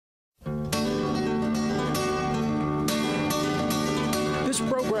This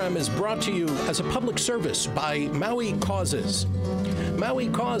program is brought to you as a public service by Maui Causes. Maui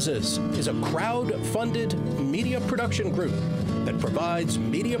Causes is a crowd-funded media production group that provides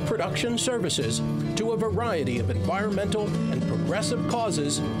media production services to a variety of environmental and progressive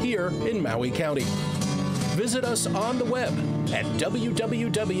causes here in Maui County. Visit us on the web at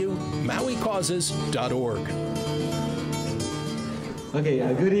www.mauicauses.org. Okay,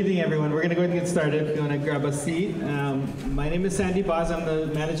 good evening, everyone. We're going to go ahead and get started. If you want to grab a seat. My name is Sandy Boz. I'm the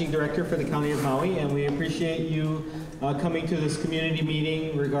Managing Director for the County of Maui, and we appreciate you coming to this community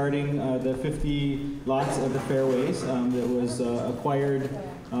meeting regarding the 50 lots of the Fairways that was acquired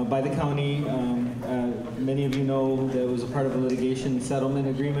by the county. Many of you know that it was a part of a litigation settlement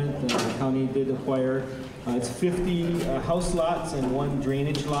agreement. The county did acquire it's 50 house lots and 1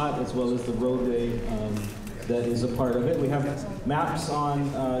 drainage lot, as well as the roadway that is a part of it. We have maps on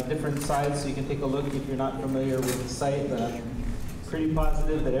different sites, so you can take a look if you're not familiar with the site. But I'm pretty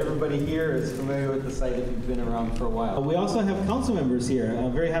positive that everybody here is familiar with the site if you've been around for a while. We also have council members here.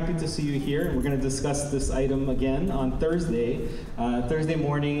 I'm very happy to see you here. And we're going to discuss this item again on Thursday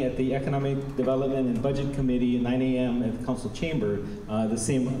morning at the Economic Development and Budget Committee at 9 a.m. at the council chamber. The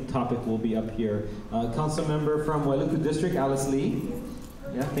same topic will be up here. Council member from Wailuku District, Alice Lee.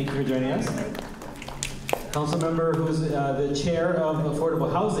 Yeah, thank you for joining us. Council member who's the chair of Affordable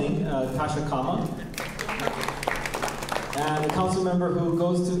Housing, Tasha Kama. And a council member who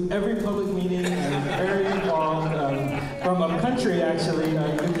goes to every public meeting and is very involved from a country, actually,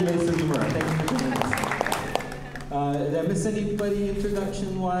 Yukile Sugimura. Thank you for joining us. Did I miss anybody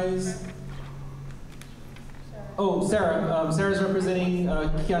introduction-wise? Oh, Sarah. Sarah's representing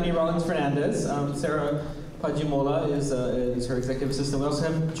Kiani Rollins Fernandez. Sarah Pajimola is her executive assistant. We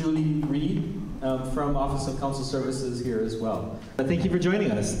also have Julie Reed from Office of Council Services here as well. Thank you for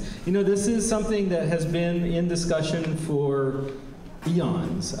joining us. You know, this is something that has been in discussion for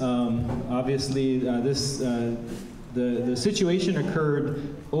eons. Obviously, the situation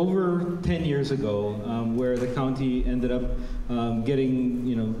occurred over 10 years ago, where the county ended up getting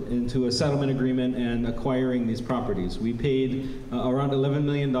into a settlement agreement and acquiring these properties. We paid around $11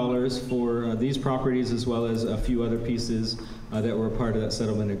 million for these properties, as well as a few other pieces that were part of that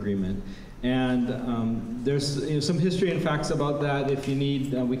settlement agreement. And there's some history and facts about that. If you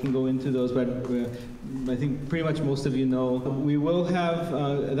need, we can go into those, but I think pretty much most of you know. We will have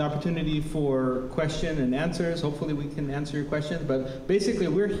the opportunity for question and answers. Hopefully we can answer your questions, but basically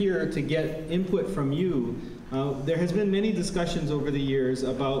we're here to get input from you. There has been many discussions over the years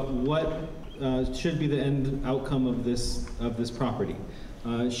about what should be the end outcome of this property.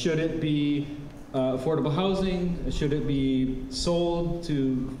 Should it be affordable housing? Should it be sold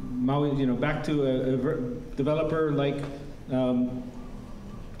to Maui, back to a developer like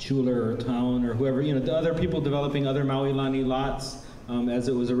Chula or Town or whoever, the other people developing other Maui Lani lots as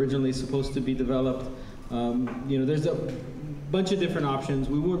it was originally supposed to be developed? There's a bunch of different options.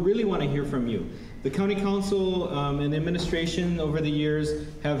 We would really want to hear from you. The County Council and administration over the years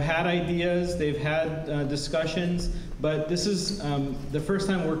have had ideas, they've had discussions, but this is the first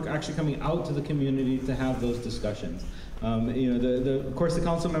time we're actually coming out to the community to have those discussions. Of course, the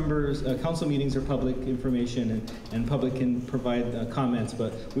council members, council meetings are public information, and public can provide comments.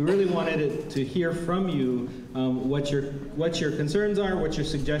 But we really wanted to hear from you what your concerns are, what your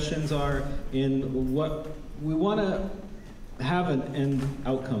suggestions are, in what we want to have an end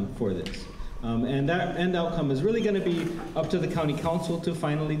outcome for this. And that end outcome is really going to be up to the county council to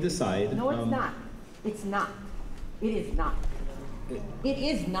finally decide. No, it's not. It's not. It is not. It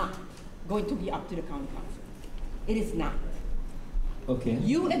is not going to be up to the county council. It is not. Okay.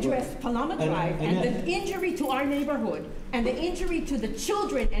 You addressed Palama Drive and the injury to our neighborhood and the injury to the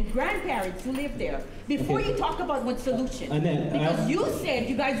children and grandparents who live there before you talk about what solution. Because you said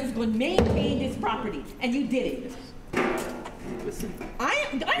you guys was going to maintain this property and you did it. Listen.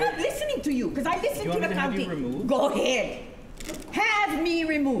 I'm not listening to you because I listen to the county. Have you removed? Go ahead. Have me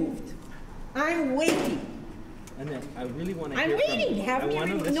removed. I'm waiting. Annette, I really want to hear from you. I'm waiting. Have me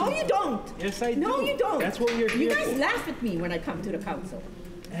removed. No, you don't. Yes, I do. No, you don't. That's what we're here You guys for. laugh at me when I come to the council.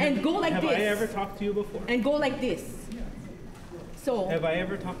 And go like this. Have I ever talked to you before? And go like this. So. Have I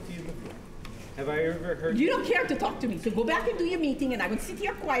ever talked to you before? Have I ever heard you? Don't care to talk to me. So go back and do your meeting, and I will sit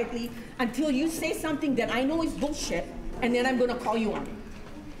here quietly until you say something that I know is bullshit, and then I'm going to call you on it.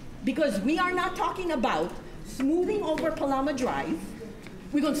 Because we are not talking about smoothing over Palama Drive.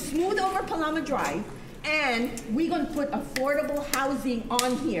 We're going to smooth over Palama Drive, and we're going to put affordable housing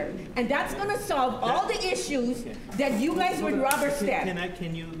on here. And that's going to solve all the issues that you guys would rubber stamp.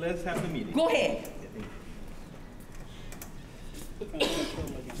 Let's have the meeting. Go ahead.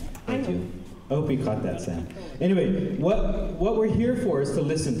 Thank you. I hope you caught that, Sam. Anyway, what we're here for is to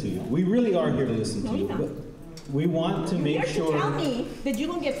listen to you. We really are here to listen to you. But we want to make sure. You're here to tell me that you're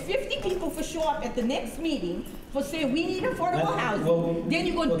going to get 50 people for show up at the next meeting for saying we need affordable housing. Well, then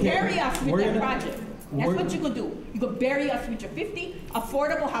you're going to bury us with that project. That's what you're going to do. You're going to bury us with your 50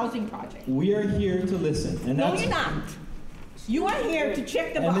 affordable housing project. We are here to listen. And no, that's, you're not. You are here to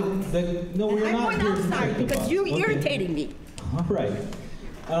check the box. No, we're not here to check the box. I'm going outside because you're irritating me. All right.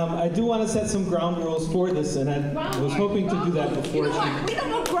 I do want to set some ground rules for this, and I was hoping to do that before. You know what? We don't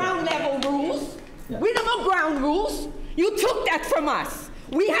know ground level rules. Yeah. We don't know ground rules. You took that from us.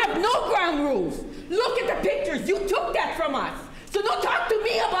 We have no ground rules. Look at the pictures. You took that from us. So don't talk to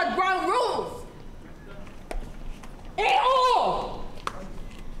me about ground rules. A-O!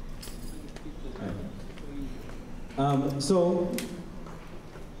 So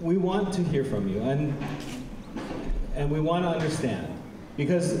we want to hear from you, and we want to understand,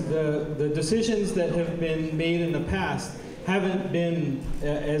 because the decisions that have been made in the past haven't been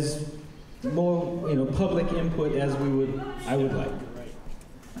as more public input as I would like.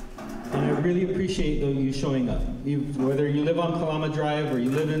 And I really appreciate you showing up, whether you live on Kalama Drive or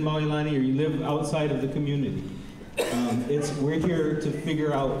you live in Maui Lani or you live outside of the community. We're here to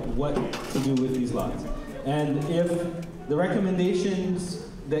figure out what to do with these lots. And if the recommendations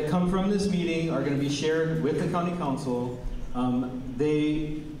that come from this meeting are going to be shared with the county council,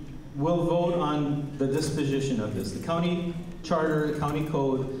 they will vote on the disposition of this. The county charter, the county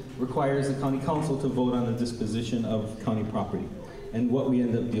code requires the county council to vote on the disposition of county property and what we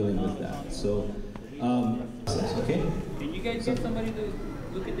end up dealing with that. So, okay? Can you guys get somebody to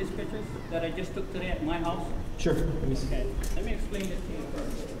look at these pictures that I just took today at my house? Sure. Let me see. Okay. Let me explain this to you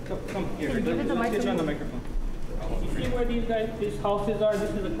first. Come here. Give it the Let's get you on the microphone. You see where these houses are? This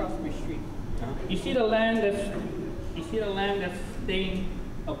is across my street. You see the land that's staying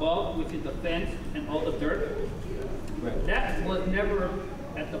above, which is the fence and all the dirt? Right. That was never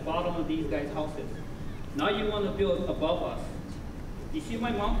at the bottom of these guys' houses. Now you want to build above us. You see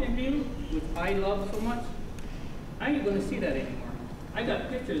my mountain view, which I love so much? I ain't going to see that anymore. I got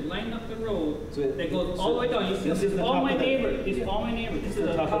pictures lined up the road that goes all the way down. You see, this is all my neighbors. This is all my neighbors. This is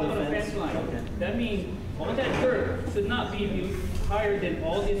the top of the fence line. Okay. That means all that dirt should not be higher than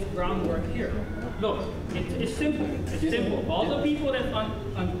all this groundwork here. Look, it's simple. It's simple. All the people that's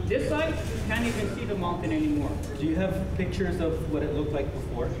on this side can't even see the mountain anymore. Do you have pictures of what it looked like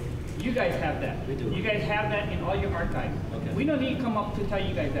before? You guys have that. We do. You guys have that in all your archives. Okay. We don't need to come up to tell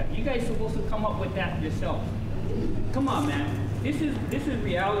you guys that. You guys are supposed to come up with that yourself. Come on, man. This is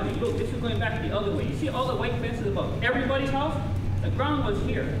reality. Look, this is going back the other way. You see all the white fences above everybody's house? The ground was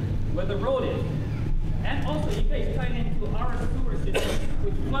here, where the road is. And also, you guys tied into our sewer system,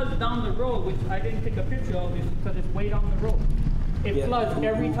 which floods down the road, which I didn't take a picture of because it's way down the road. It floods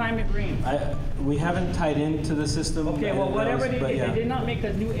every time it rains. We haven't tied into the system. Okay, well, whatever they did, they did not make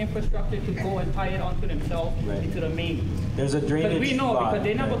a new infrastructure to go and tie it onto themselves into the main. There's a drainage. Because we know, because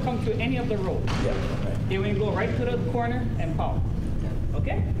they never come to any of the roads. Yeah, right. They will go right to the corner and pow.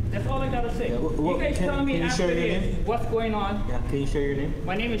 Okay? That's all I gotta say. You guys tell me after this what's going on. Yeah, can you share your name?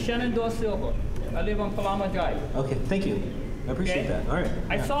 My name is Shenandoah Silva. I live on Kalama Drive. Okay, thank you. I appreciate that. All right.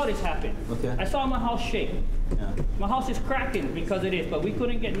 I saw this happen. Okay. I saw my house shake. Yeah. My house is cracking because of this, but we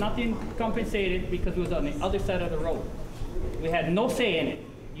couldn't get nothing compensated because it was on the other side of the road. We had no say in it.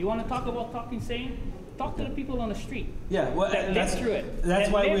 You want to talk about saying? Talk to the people on the street. Yeah, well, that lived through it. That's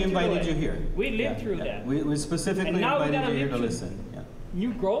why we invited you here. We lived through that. We specifically invited you here to listen. Yeah.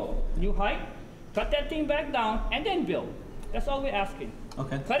 New growth, new height, cut that thing back down, and then build. That's all we're asking.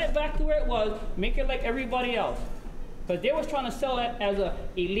 Okay. Cut it back to where it was, make it like everybody else. Because they was trying to sell that as an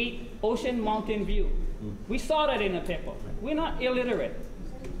elite ocean mountain view. We saw that in the paper. We're not illiterate.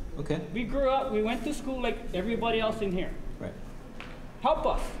 Okay. We grew up, we went to school like everybody else in here. Right. Help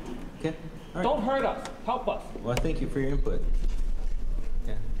us. Okay. All right. Don't hurt us. Help us. Well, thank you for your input.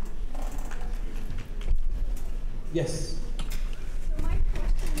 Yeah. Yes. So my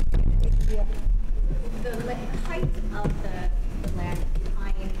question is, the height of the land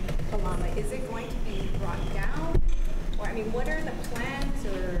behind Kalama, is it going to be brought down? Or, I mean, what are the plans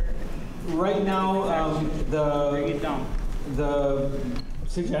or? Right now, Bring it down. the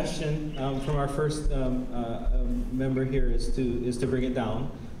suggestion from our first member here is to bring it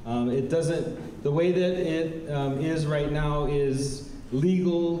down. It doesn't. The way that it is right now is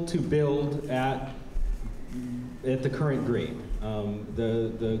legal to build at the current grade.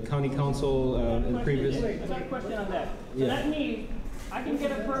 The county council in previous. Wait, I got a question on that. So Yeah. that means I can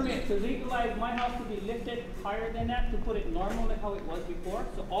get a permit to legalize my house to be lifted higher than that, to put it normal like how it was before.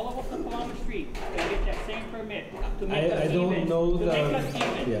 So all of us on Palama Street can get that same permit to make us I don't even. know To the, make us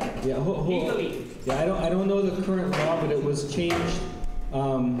even. Legally. Yeah, I don't know the current law, but it was changed.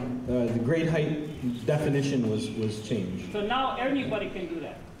 The grade height definition was changed. So now everybody can do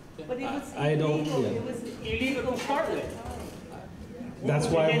that. But it was I don't- illegal. yeah. It was Illegal to start with. That's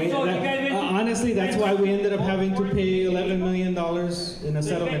why And we, so you guys didn't- honestly, that's why we ended up having to pay $11 million in a settlement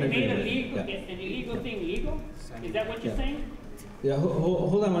So you made agreement. Yeah. an illegal thing legal? Is that what you're Yeah. saying? Yeah,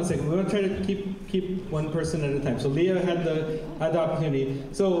 hold on one second. We're gonna try to keep one person at a time. So Leah had the opportunity.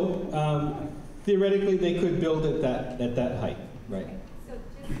 So theoretically, they could build at that height, right? So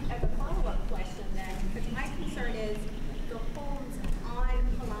just as a follow-up question then, because my concern is the homes on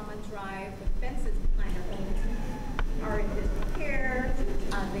Palama Drive, the fences behind the homes are in disrepair,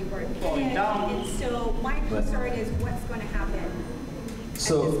 they weren't Falling finished. down. And so my concern is what's going to happen at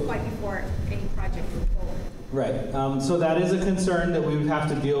So- this point before any project moves forward. Right. So that is a concern that we would have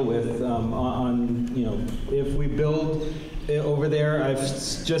to deal with on if we build over there. I've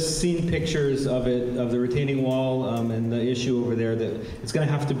just seen pictures of it, of the retaining wall and the issue over there, that it's going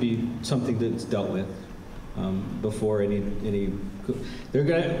to have to be something that's dealt with before any. They're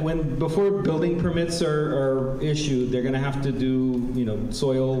before building permits are issued, they're going to have to do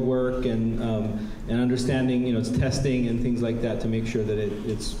soil work and understanding it's testing and things like that to make sure that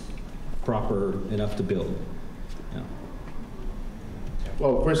it's proper enough to build. Yeah.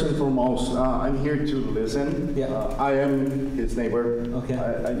 Well, first and foremost, I'm here to listen. Yeah. I am his neighbor. Okay.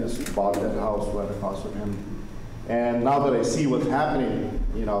 I just bought that house right across from him. And now that I see what's happening,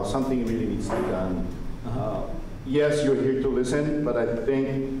 something really needs to be done. Yes, you're here to listen, but I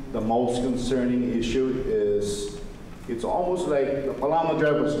think the most concerning issue is it's almost like the Palama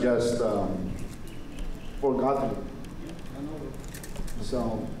Drive was just forgotten.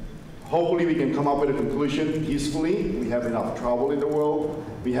 So hopefully we can come up with a conclusion peacefully. We have enough trouble in the world.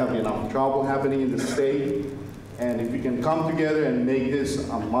 We have enough trouble happening in the state. And if we can come together and make this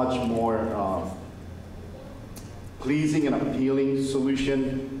a much more pleasing and appealing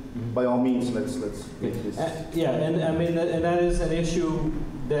solution, by all means, let's make this. Yeah, and I mean, and that is an issue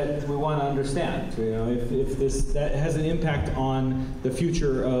that we want to understand. If that has an impact on the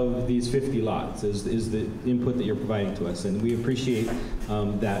future of these 50 lots, is the input that you're providing to us, and we appreciate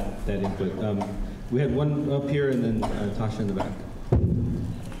that input. We had one up here, and then Tasha in the back.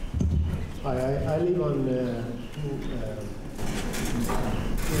 Hi, I live on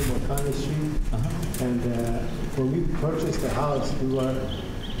County Street, and when we purchased the house, we were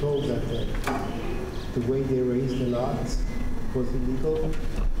told that the way they raised the lots was illegal,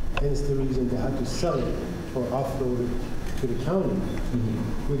 hence the reason they had to sell it or offload it to the county,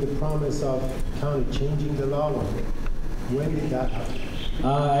 with the promise of county changing the law one day. When did that happen?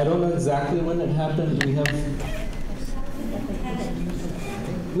 I don't know exactly when it happened. We have.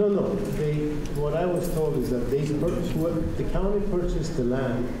 No. What I was told is that the county purchased the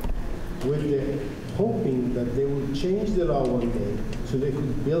land with the hoping that they would change the law one day so they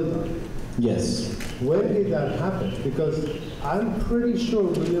could build on it. Yes. When did that happen? Because I'm pretty sure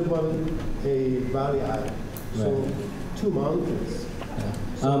we live on a valley island, so Right. two mountains. Yeah.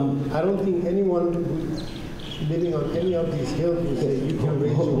 So I don't think anyone living on any of these hills would say you can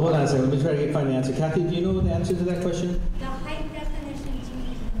raise your Hold on a second. Let me try to find the answer. Kathy, do you know the answer to that question? The height definition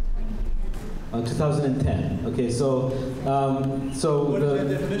changed in 2010. 2010. Okay, so What is that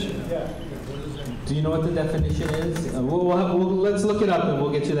definition? Yeah. do you know what the definition is? Let's look it up and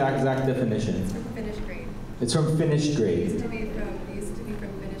we'll get you the exact definition. From finished grade. It's from finished grade. Used to be from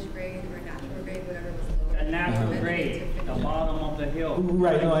finished grade or natural grade, whatever was lower. The natural And then grade, it's the bottom of the hill.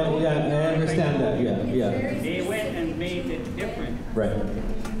 Right, no, I understand that, yeah. They went and made it different. Right.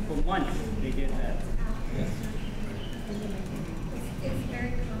 For once, they did that. Yeah. It's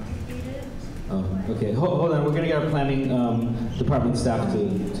very complicated. Oh, okay, hold on, we're gonna get our planning department staff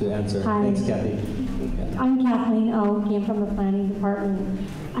to answer. Hi. Thanks, Kathy. I'm Kathleen O, came from the planning department.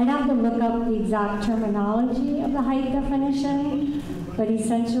 I'd have to look up the exact terminology of the height definition, but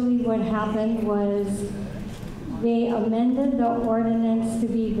essentially what happened was they amended the ordinance to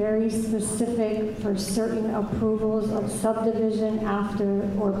be very specific for certain approvals of subdivision after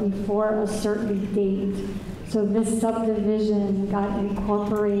or before a certain date. So this subdivision got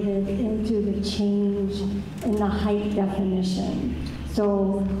incorporated into the change in the height definition.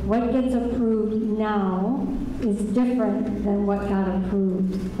 So what gets approved now is different than what got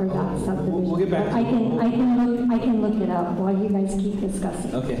approved for that subdivision. We'll get back to I can look it up while you guys keep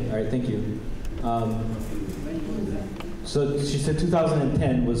discussing. Okay, all right, thank you. So she said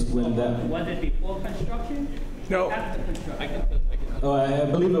 2010 was when that. Was it before construction? No. After construction? Oh, I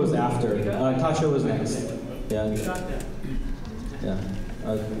believe it was after. Tasha was next. Yeah. Yeah.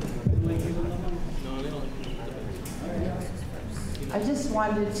 I just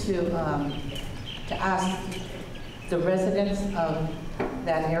wanted to ask the residents of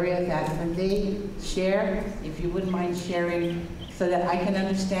that area that when they share, if you wouldn't mind sharing so that I can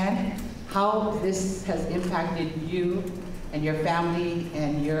understand how this has impacted you and your family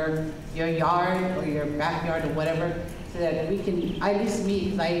and your yard or your backyard or whatever, so that we can, at least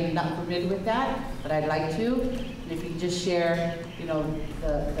me, because I'm not familiar with that, but I'd like to. And if you just share, you know,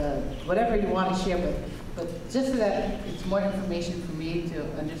 the whatever you want to share, but just so that it's more information for me to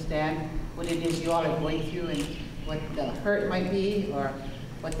understand what it is you all are going through and what the hurt might be, or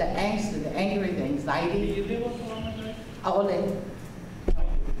what the angst, or the anger, the anxiety. Do you live on Velma? I'll live.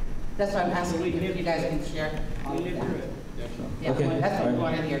 That's why I'm asking if you guys can share all of that. Yeah, Okay. well, that's what we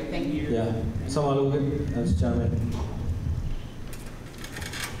want to hear. Thank you. Yeah. Someone over here. That's gentleman.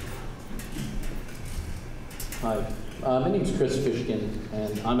 Hi, my name is Chris Fishkin,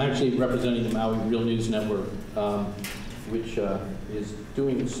 and I'm actually representing the Maui Real News Network, which is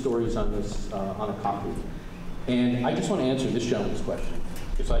doing stories on this on a copy. And I just want to answer this gentleman's question,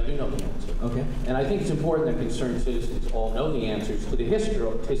 because I do know the answer. Okay. And I think it's important that concerned citizens all know the answers to the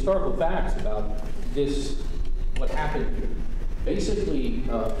historical facts about this, what happened here. Basically,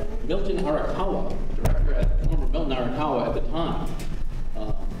 Milton Arakawa, former Milton Arakawa at the time,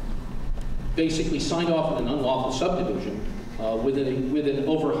 basically signed off on an unlawful subdivision with an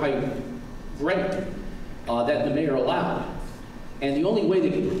overheight grade that the mayor allowed. And the only way they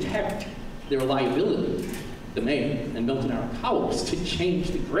could protect their liability, the mayor and Milton Arakawa, was to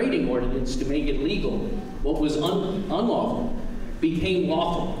change the grading ordinance to make it legal. What was unlawful became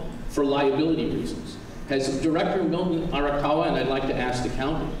lawful for liability reasons. Has Director Milton Arakawa, and I'd like to ask the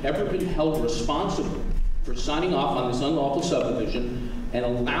county, ever been held responsible for signing off on this unlawful subdivision and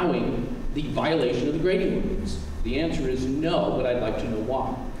allowing the violation of the grading ordinance? The answer is no, but I'd like to know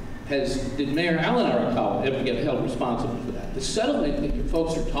why. Did Mayor Alan Arakawa ever get held responsible for that? The settlement that you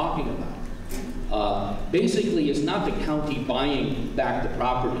folks are talking about basically is not the county buying back the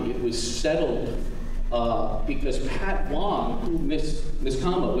property. It was settled because Pat Wong, who Ms.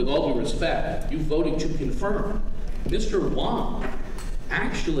 Kama, with all due respect, you voted to confirm. Mr. Wong,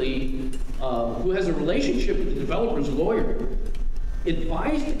 actually, who has a relationship with the developer's lawyer,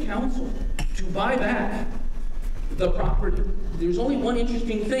 advised the council to buy back the property. There's only one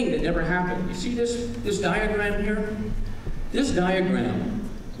interesting thing that never happened. You see this diagram here? This diagram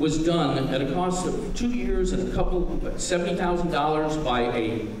was done at a cost of 2 years and $70,000 by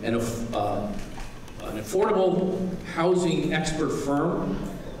an affordable housing expert firm,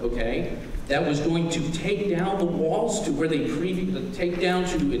 okay, that was going to take down the walls to where they take down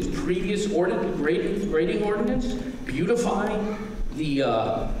to its previous grading ordinance, beautify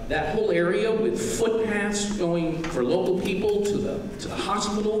that whole area with footpaths going for local people to the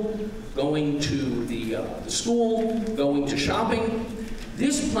hospital, going to the school, going to shopping.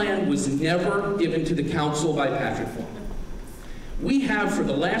 This plan was never given to the council by Patrick Foreman. We have, for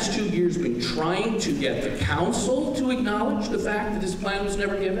the last 2 years, been trying to get the council to acknowledge the fact that this plan was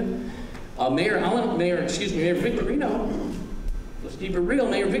never given. Mayor Victorino, let's keep it real,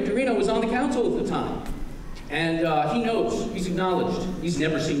 Mayor Victorino was on the council at the time. And he knows, he's acknowledged, he's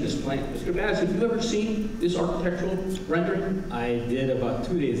never seen this plan. Mr. Bass, have you ever seen this architectural rendering? I did about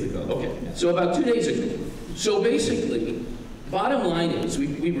 2 days ago. Okay, so about 2 days ago. So basically, bottom line is,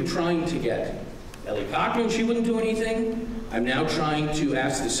 we were trying to get Ellie Cochran, she wouldn't do anything. I'm now trying to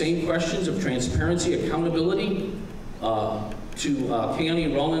ask the same questions of transparency, accountability to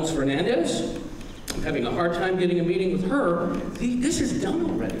Keone Rollins Fernandez. I'm having a hard time getting a meeting with her. This is done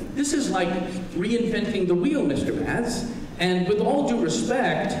already. This is like reinventing the wheel, Mr. Bass. And with all due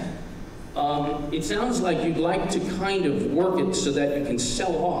respect, it sounds like you'd like to kind of work it so that you can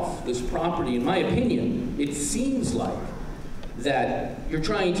sell off this property. In my opinion, it seems like that you're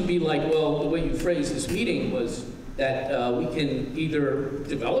trying to be like, well, the way you phrased this meeting was that we can either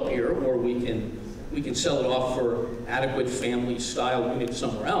develop here or we can sell it off for adequate family-style units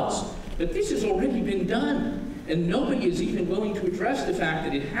somewhere else. But this has already been done, and nobody is even willing to address the fact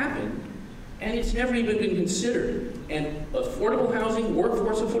that it happened, and it's never even been considered. And affordable housing,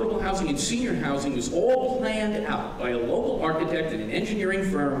 workforce affordable housing, and senior housing was all planned out by a local architect and an engineering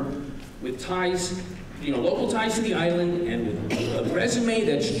firm with ties, local ties to the island, and with a resume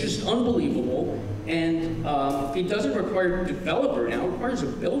that's just unbelievable. And it doesn't require a developer now, it requires a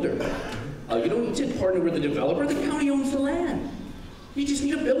builder. You don't need to partner with the developer, the county owns the land. You just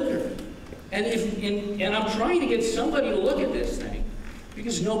need a builder. And I'm trying to get somebody to look at this thing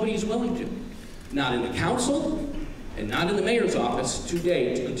because nobody's willing to. Not in the council, and not in the mayor's office to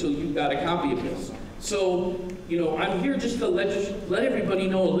date until you got a copy of this. So, you know, I'm here just to let everybody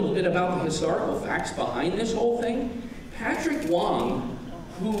know a little bit about the historical facts behind this whole thing. Patrick Wong,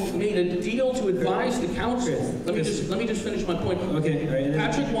 who made a deal to advise the council, let me just finish my point. Okay, all right.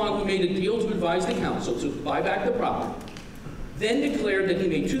 Patrick Wong, who made a deal to advise the council to buy back the property, then declared that he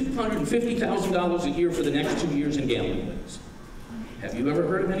made $250,000 a year for the next 2 years in gambling wins. Have you ever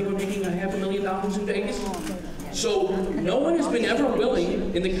heard of anyone making $500,000 in Vegas? So no one has been ever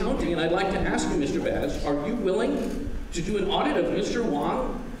willing in the county, and I'd like to ask you, Mr. Baz, are you willing to do an audit of Mr.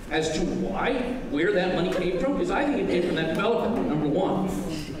 Wong as to where that money came from? Because I think it came from that development, number one.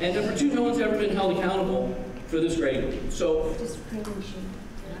 And number two, no one's ever been held accountable for this grade. So,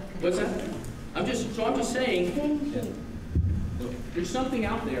 what's that? I'm just saying, there's something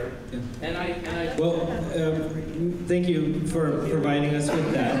out there, and I. Well, thank you for providing us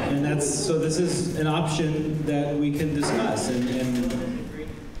with that, and so this is an option that we can discuss and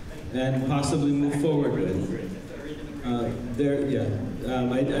possibly move forward with. I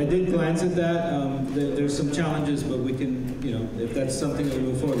did glance at that. There's some challenges, but we can, you know, if that's something that we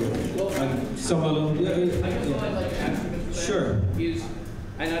move forward with. Sure.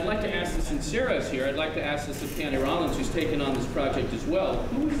 And I'd like to ask this, and Sarah's here, I'd like to ask this of County Rollins, who's taken on this project as well.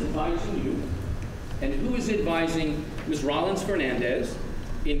 Who is advising you? And who is advising Ms. Rollins Fernandez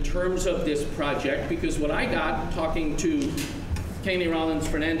in terms of this project? Because what I got talking to County Rollins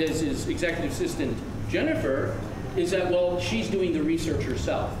Fernandez's executive assistant, Jennifer, is that, well, she's doing the research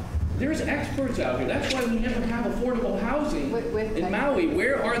herself. There's experts out here. That's why we never have affordable housing in Maui.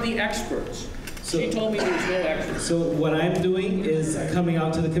 Where are the experts? She told me there's no experts. So what I'm doing is coming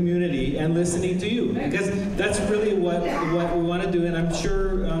out to the community and listening to you, because that's really what we want to do, and I'm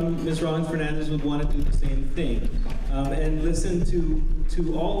sure Ms. Rollins Fernandez would want to do the same thing, and listen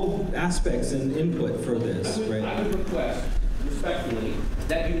to all aspects and input for this. I would request, respectfully,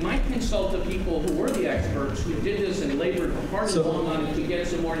 that you might consult the people who were the experts who did this and labored hard and long on it to get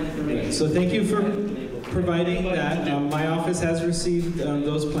some more information. So thank you for providing that. My office has received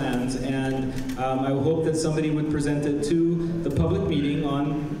those plans, and I hope that somebody would present it to the public meeting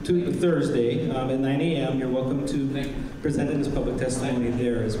on Thursday at 9 a.m. You're welcome to present it as public testimony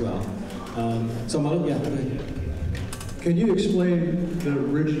there as well. So Malu, yeah, go ahead. Can you explain the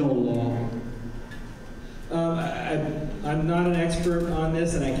original law? I'm not an expert on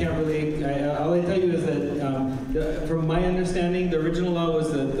this, and I can't really. All I tell you is that, from my understanding, the original law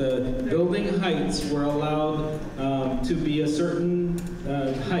was that the building heights were allowed to be a certain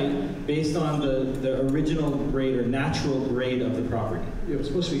height based on the original grade or natural grade of the property. It was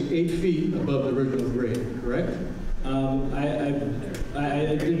supposed to be 8 feet above the original grade, correct?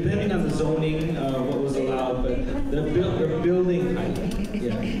 Depending on the zoning, what was allowed, but the building height,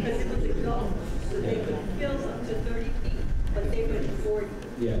 yeah. So they could build up to 30 feet, but they went 40.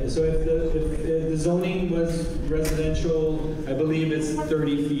 Yeah, so if the zoning was residential, I believe it's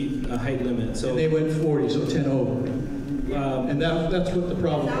 30 feet height limit. So and they went 40, so 10 over. And that's what the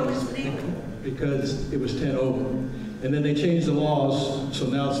problem was, because it was 10 over. And then they changed the laws, so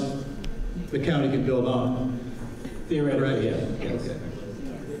now the county can build on. Theoretically, yeah. Okay.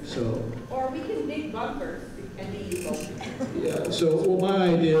 So. Or we can make bumpers and be equal. Yeah, so well, my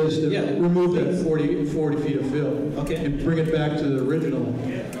idea is to remove that 40 feet of fill, okay, and bring it back to the original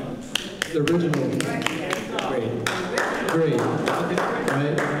grade,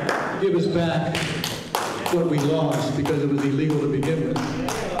 right? Give us back what we lost because it was illegal to begin with.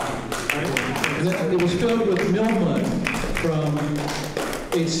 It was filled with mill mud from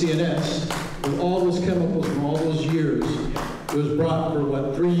HCNS, with all those chemicals from all those years. It was brought for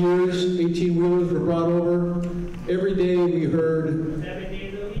what, 3 years? 18-wheelers were brought over. Every day we heard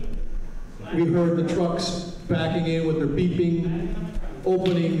the trucks backing in with their beeping,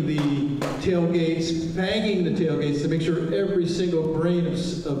 opening the tailgates, banging the tailgates to make sure every single grain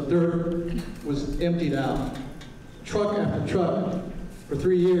of dirt was emptied out. Truck after truck for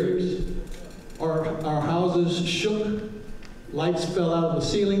 3 years. Our houses shook, lights fell out of the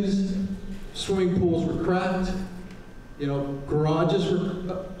ceilings, swimming pools were cracked, you know, garages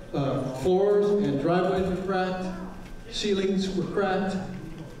were, floors and driveways were cracked, ceilings were cracked,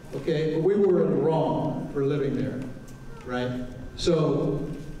 okay? But we were in the wrong for living there, right? So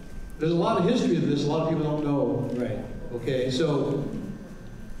there's a lot of history to this, a lot of people don't know. Right. Okay, so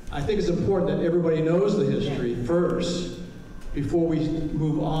I think it's important that everybody knows the history first before we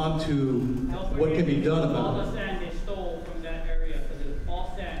move on to what can be done about all it. the sand they stole from that area, because it's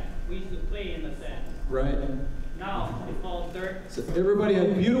all sand. We used to play in the sand. Right. Now it's all dirt. So everybody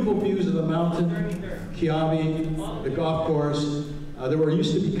had beautiful views of the mountain, Kiabi, the golf course. There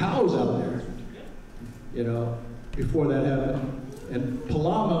used to be cows out there, you know. before that happened. And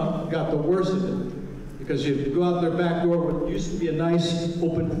Palama got the worst of it, because you go out their back door, what used to be a nice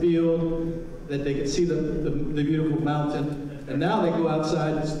open field that they could see the beautiful mountain. And now they go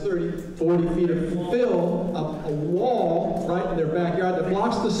outside, it's 30, 40 feet of fill, a wall right in their backyard that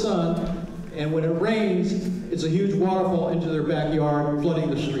blocks the sun, and when it rains, it's a huge waterfall into their backyard,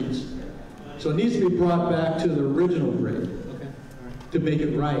 flooding the streets. So it needs to be brought back to the original grade to make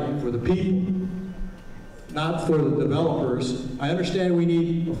it right for the people, not for the developers. I understand we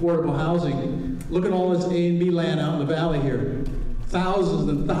need affordable housing. Look at all this A and B land out in the valley here. Thousands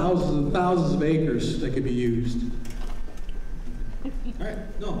and thousands and thousands of acres that could be used. All right,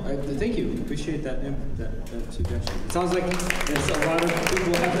 no, thank you. Appreciate that suggestion. It sounds like there's a lot of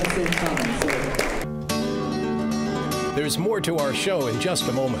people have that same comment. So. There's more to our show in just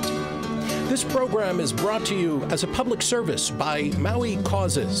a moment. This program is brought to you as a public service by Maui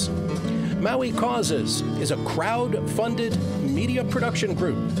Causes. Maui Causes is a crowd-funded media production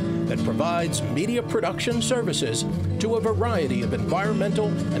group that provides media production services to a variety of environmental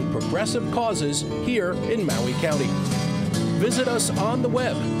and progressive causes here in Maui County. Visit us on the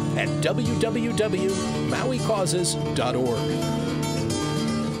web at www.mauicauses.org.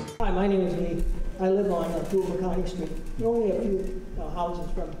 Hi, my name is Lee. I live on County Street. We're only a few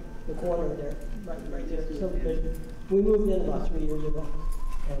houses from the corner there, right there. Subdivision. We moved in about 3 years ago.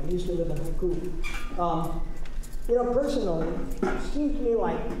 We used to live in Wailuku. You know, personally, it seems to me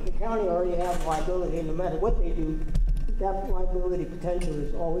like the county already has liability, and no matter what they do, that liability potential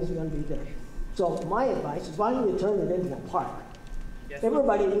is always going to be there. So my advice is, why don't you turn it into a park? Yes.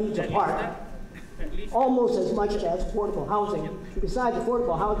 Everybody needs a park, almost as much as affordable housing. Besides,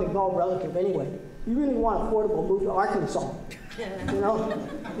 affordable housing is all relative anyway. You really want affordable, move to Arkansas. You know,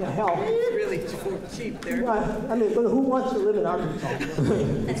 yeah, hell. It's really cheap there. I mean, but who wants to live in Arkansas?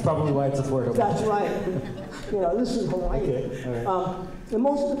 It's probably why it's affordable. That's right. You know, this is Hawaii. Okay. All right. And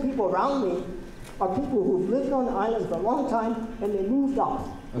most of the people around me are people who've lived on the island for a long time and they moved off.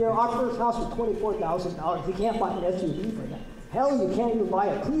 You know, our first house was $24,000. You can't buy an SUV for that. Hell, you can't even buy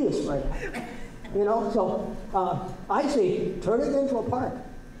a Prius right now. You know, so I say turn it into a park.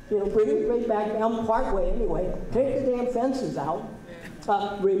 You know, bring it right back down Parkway anyway. Take the damn fences out.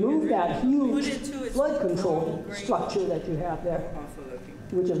 Remove that huge flood control structure that you have there,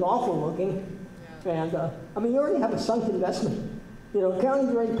 which is awful looking. And I mean, you already have a sunk investment. You know,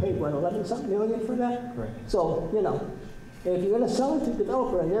 county's already paid, what, 11-something million for that? Right. So, you know, if you're going to sell it to a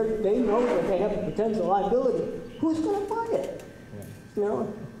developer and they know that they have a potential liability, who's going to buy it? Yeah. You know,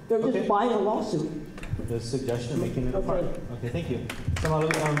 they're just buying a lawsuit. The suggestion of making it a park. Okay, thank you.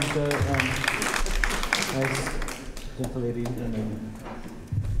 Nice gentle lady.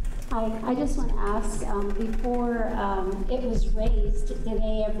 Hi, I just want to ask, before it was raised, did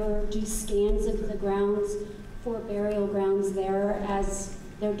they ever do scans of the grounds for burial grounds there as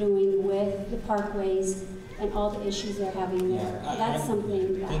they're doing with the parkways and all the issues they're having there? That's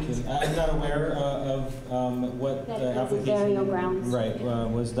something that... Thank you. I'm not aware of what the application... burial grounds. Right,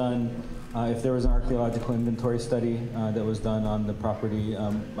 was done. If there was an archaeological inventory study that was done on the property,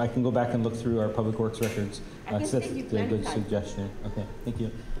 I can go back and look through our public works records. That's a good suggestion. Okay, thank you.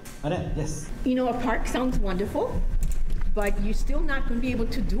 Annette, yes? You know, a park sounds wonderful, but you're still not going to be able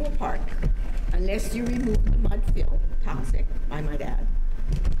to do a park unless you remove the mud fill, toxic, I might add.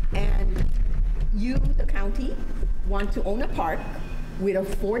 And you, the county, want to own a park with a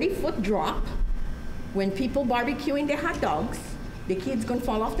 40-foot drop. When people barbecuing their hot dogs, the kid's gonna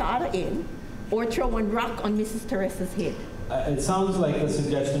fall off the outer end or throw one rock on Mrs. Teresa's head. It sounds like the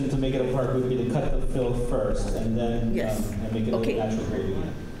suggestion to make it a park would be to cut the fill first and then and make it a natural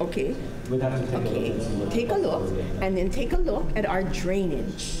grading. Okay. We'd have to take a look and see what take a look, and then take a look at our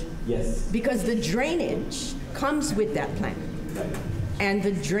drainage. Yes. Because the drainage comes with that plan. Right. And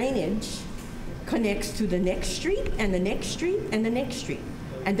the drainage connects to the next street and the next street and the next street.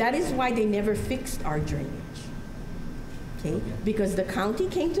 And that is why they never fixed our drainage. Okay? Because the county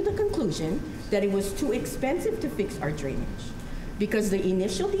came to the conclusion that it was too expensive to fix our drainage. Because the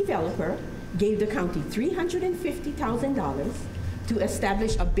initial developer gave the county $350,000 to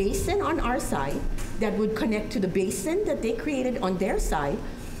establish a basin on our side that would connect to the basin that they created on their side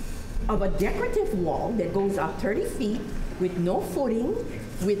of a decorative wall that goes up 30 feet with no footing,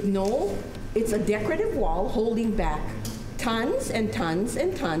 it's a decorative wall holding back tons and tons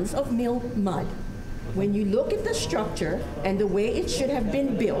and tons of milled mud. When you look at the structure and the way it should have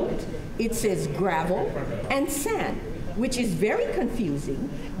been built, it says gravel and sand, which is very confusing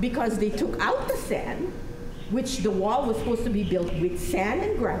because they took out the sand, which the wall was supposed to be built with sand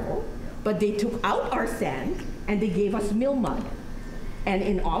and gravel, but they took out our sand and they gave us mill mud. And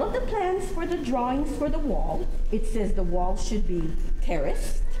in all of the plans for the drawings for the wall, it says the wall should be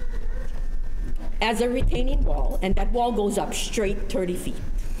terraced as a retaining wall, and that wall goes up straight 30 feet.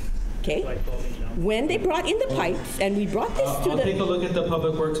 Okay? When they brought in the pipes, and we brought this to I'll the... take a look at the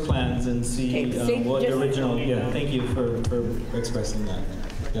public works plans and see what the original... Yeah, thank you for expressing that.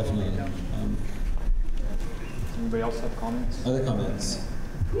 Definitely. Anybody else have comments? Other comments?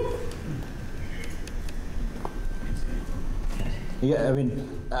 Yeah, I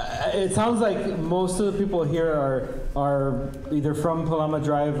mean, it sounds like most of the people here are either from Palama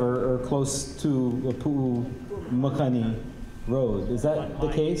Drive or close to Pu'u Makani Road. Is that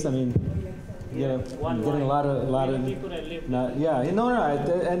the case? I mean, yeah, I'm getting a lot of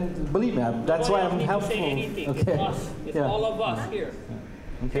and believe me, that's why I'm helpful. Okay. It's all of us here.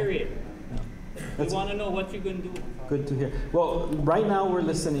 Okay. Period. We want to know what you're going to do. Good to hear. Well, right now we're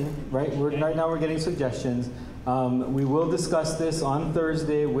listening. Right now we're getting suggestions. We will discuss this on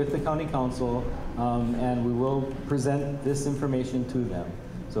Thursday with the county council, and we will present this information to them.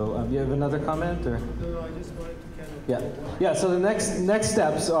 So, you have another comment, or? No, I just wanted to kind of... Yeah. So the next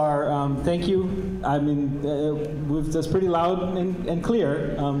steps are. Thank you. I mean, that's pretty loud and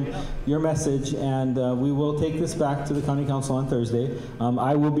clear. Your message, and we will take this back to the county council on Thursday.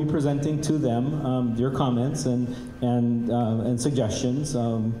 I will be presenting to them your comments and suggestions.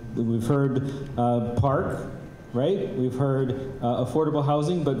 We've heard park. Right? We've heard affordable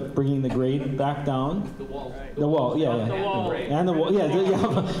housing, but bringing the grade back down. The wall. The wall, yeah. And the wall, yeah.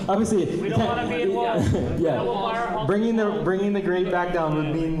 Obviously. We don't want to be involved. Yeah. Bringing the grade back down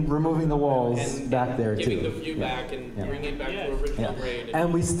would mean removing the walls back there too. Giving the view back and bringing it back to original grade.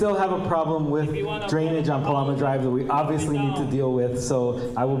 And we still have a problem with drainage on Palama Drive that we obviously need to deal with.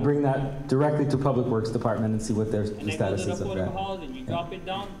 So I will bring that directly to Public Works Department and see what the status is of that. Affordable housing, you drop it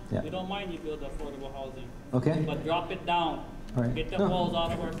down. We don't mind you build affordable housing. Okay. But drop it down. All right. Get the walls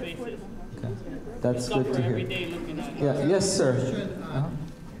out of our faces. Okay. That's good to hear. Every day looking at it. Yeah. Yes, sir.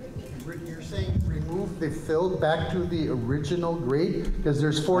 You're saying remove the fill back to the original grade? Because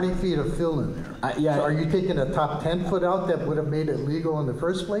there's 40 feet of fill in there. So are you taking a top 10 foot out that would have made it legal in the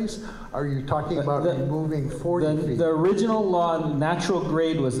first place? Are you talking about removing 40 feet? The original law, natural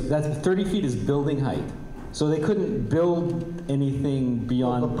grade that's 30 feet is building height. So they couldn't build anything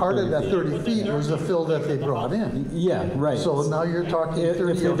beyond. But part of that 30 feet was the fill that they brought in. Yeah, right. So now you're talking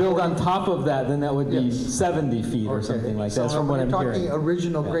 30 If they build on top of that, then that would be 70 feet or something like that. That's from what I'm hearing. Talking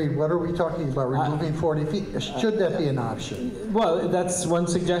original grade, what are we talking about? Removing 40 feet? Should that be an option? Well, that's one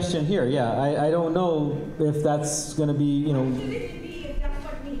suggestion here. Yeah, I don't know if that's going to be, you know. Should it be if that's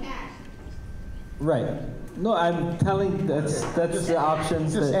what we had? Right. No, I'm telling that's the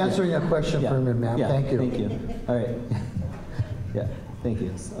options. Just answering a question for me, ma'am. Yeah, thank you. Thank you. All right. Yeah, thank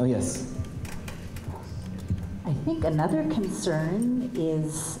you. Oh, yes. I think another concern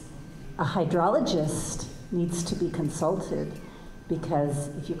is a hydrologist needs to be consulted, because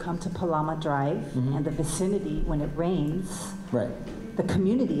if you come to Palama Drive and the vicinity, when it rains, the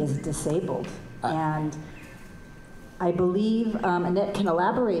community is disabled. And I believe, Annette can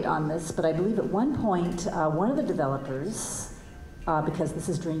elaborate on this, but I believe at one point, one of the developers, because this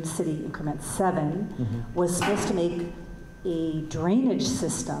is Dream City Increment 7, was supposed to make a drainage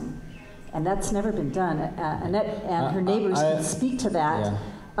system, and that's never been done. Annette and her neighbors can speak to that.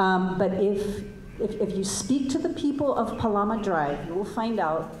 But if you speak to the people of Palama Drive, you will find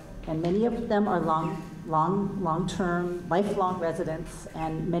out, and many of them are long-term, lifelong residents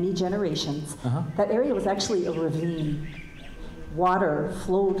and many generations. That area was actually a ravine. Water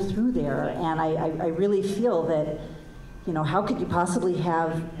flowed through there, and I really feel that, you know, how could you possibly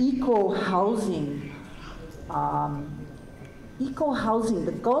have eco-housing? Eco-housing.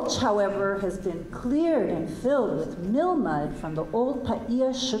 The gulch, however, has been cleared and filled with mill mud from the old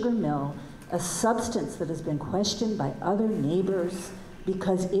Paia sugar mill, a substance that has been questioned by other neighbors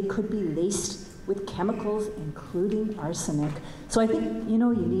because it could be laced with chemicals, including arsenic. So I think, you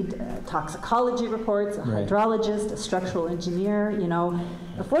know, you need toxicology reports, a hydrologist, a structural engineer, you know.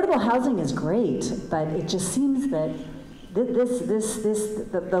 Affordable housing is great, but it just seems that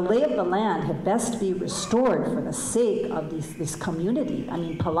the lay of the land had best be restored for the sake of this community. I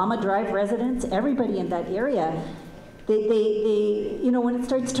mean, Palama Drive residents, everybody in that area, they you know, when it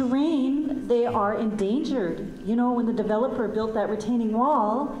starts to rain, they are endangered. You know, when the developer built that retaining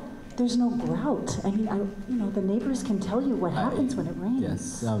wall, there's no grout. I mean, you know, the neighbors can tell you what happens when it rains.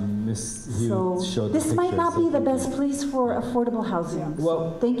 Yes, Ms. Hughes So showed this the might not be pictures. the best place for affordable housing.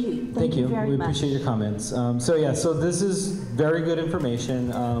 Well, thank you. Thank you. Very We much. appreciate your comments. So yeah, so this is very good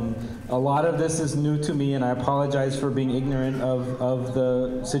information. A lot of this is new to me, and I apologize for being ignorant of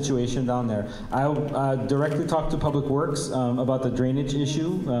the situation down there. I directly talked to Public Works about the drainage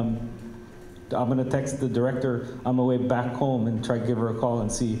issue. I'm going to text the director on my way back home and try to give her a call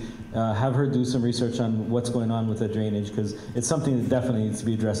and see, have her do some research on what's going on with the drainage, because it's something that definitely needs to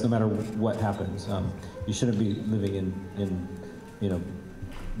be addressed no matter what happens. You shouldn't be living in you know,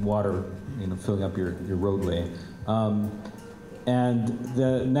 water, you know, filling up your roadway. And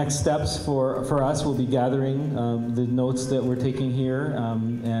the next steps for us will be gathering the notes that we're taking here,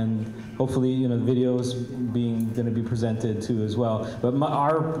 and hopefully, you know, the videos going to be presented too as well. But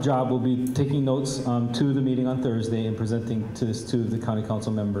our job will be taking notes to the meeting on Thursday and presenting this to the county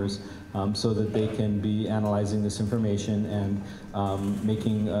council members so that they can be analyzing this information and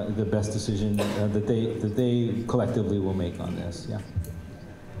making the best decision that they collectively will make on this. Yeah.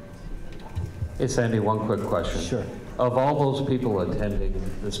 Hey, Sandy, one quick question. Sure. Of all those people attending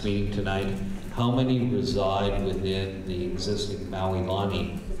this meeting tonight, how many reside within the existing Maui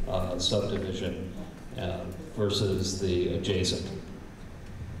Lani subdivision versus the adjacent?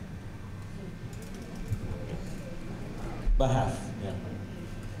 About half, yeah.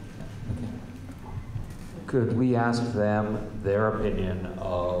 Okay. Could we ask them their opinion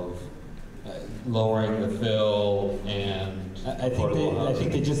of lowering the fill and I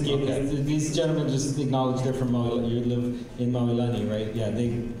think they just gave these gentlemen just acknowledged they're from Maui. You live in Maui Lani, right? Yeah,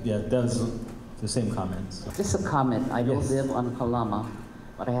 that was the same comments. Just a comment. I don't live on Kalama,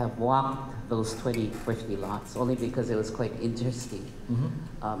 but I have walked those 50 lots only because it was quite interesting.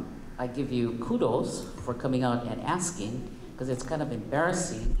 Mm-hmm. I give you kudos for coming out and asking, because it's kind of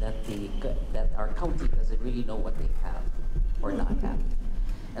embarrassing that our county doesn't really know what they have or not have.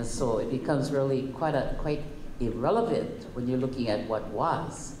 And so it becomes really quite irrelevant when you're looking at what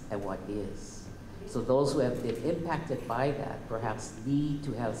was and what is. So those who have been impacted by that perhaps need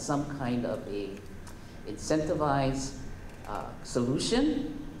to have some kind of a incentivized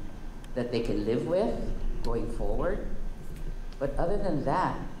solution that they can live with going forward. But other than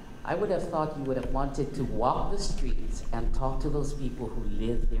that, I would have thought you would have wanted to walk the streets and talk to those people who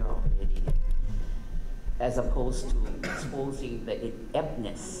live there already, as opposed to exposing the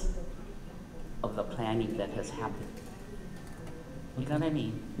ineptness of the planning that has happened. You know what I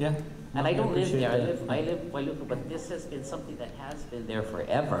mean? Yeah. And I don't live there. that. I live Wailuku, but this has been something that has been there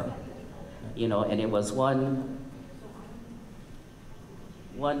forever. You know, and it was one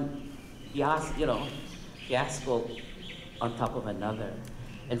fiasco on top of another.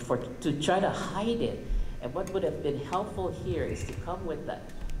 And to try to hide it, and what would have been helpful here is to come with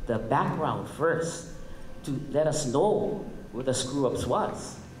the background first, to let us know where the screw-ups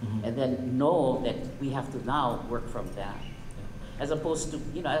was, and then know that we have to now work from that, as opposed to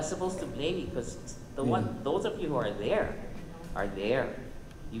blaming, because those of you who are there.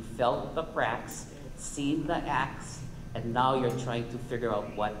 You felt the cracks, seen the acts, and now you're trying to figure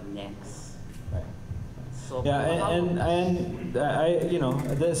out what next. Right. So yeah, and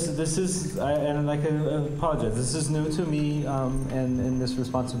this is, and like I apologize, this is new to me and this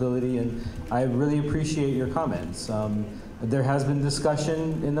responsibility, and I really appreciate your comments. There has been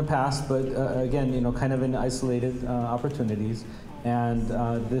discussion in the past, but again, kind of in isolated opportunities, and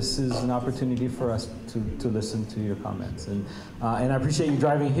this is an opportunity for us to listen to your comments, and I appreciate you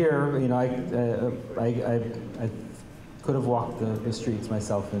driving here. I could have walked the streets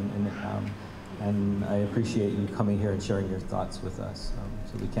myself, and I appreciate you coming here and sharing your thoughts with us,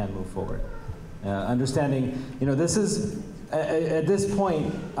 so we can move forward. Understanding, this is, at this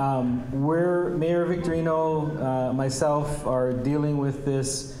point, we're, Mayor Victorino, myself, are dealing with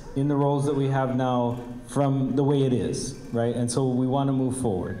this in the roles that we have now from the way it is, right? And so we want to move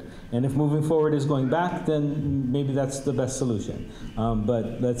forward. And if moving forward is going back, then maybe that's the best solution.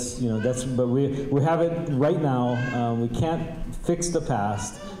 But but we have it right now. We can't fix the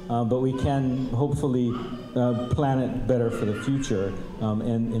past, but we can hopefully plan it better for the future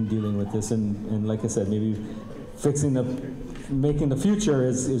in dealing with this. And like I said, maybe making the future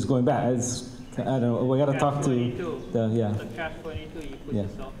is going back. I don't know. We got to talk to The cash 22, you put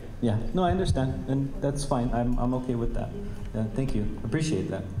yourself in. Yeah. No, I understand, and that's fine. I'm okay with that. Thank you. Appreciate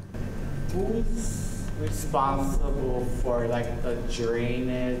that. Who's responsible for the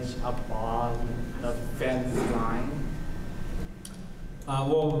drainage above the fence line?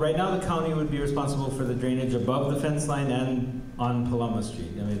 Well, right now the county would be responsible for the drainage above the fence line and on Palama Street.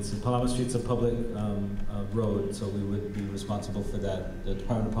 I mean, Palama Street's a public road, so we would be responsible for that, the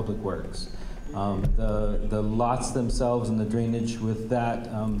Department of Public Works. The lots themselves and the drainage with that,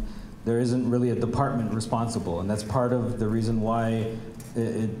 there isn't really a department responsible, and that's part of the reason why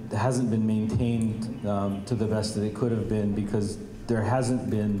it hasn't been maintained to the best that it could have been, because there hasn't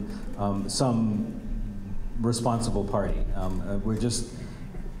been some responsible party.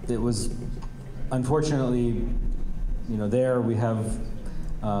 It was, unfortunately, there we have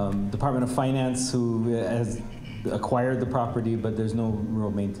Department of Finance who has acquired the property, but there's no real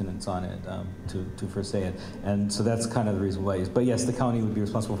maintenance on it to per se. And so that's kind of the reason why. But yes, the county would be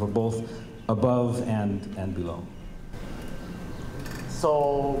responsible for both above and below.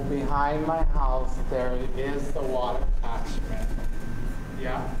 So behind my house, there is the water catchment.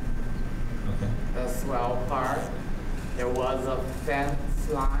 Yeah. Okay. The swell part. There was a fence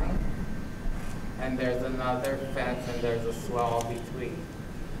line, and there's another fence, and there's a swell between.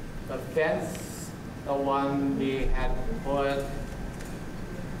 The fence, the one we had put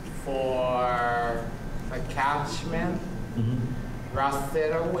for the catchment,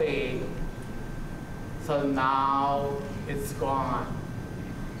 rusted away, so now it's gone.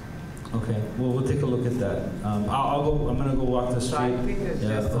 Okay, well, we'll take a look at that. I'm gonna go walk the street. So I think it's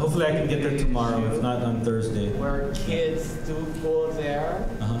just hopefully I can get there tomorrow, if not on Thursday. Where kids do go there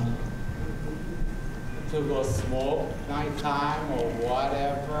to go smoke nighttime or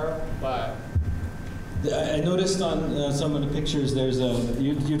whatever, but I noticed on some of the pictures there's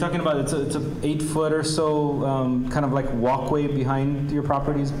you're talking about it's a 8 foot or so kind of like walkway behind your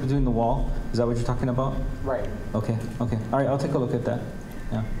properties between the wall. Is that what you're talking about? Right. Okay. All right, I'll take a look at that.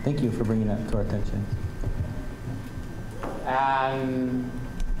 Yeah, thank you for bringing that to our attention. And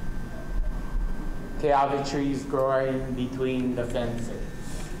cabbage trees growing between the fences.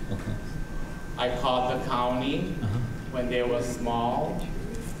 Okay. I called the county when they were small.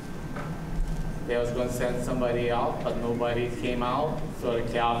 They was going to send somebody out, but nobody came out, so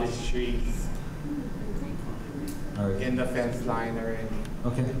the cabbage trees in the fence line already.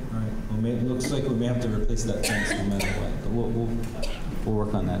 Okay, all right. Well, it looks like we may have to replace that fence no matter what, but we'll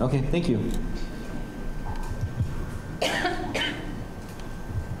work on that. Okay, thank you.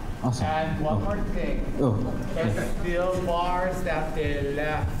 Awesome. And one more thing. There's still bars that they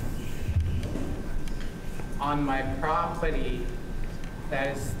left on my property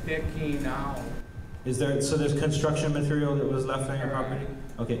that is sticking out. So there's construction material that was left on your property?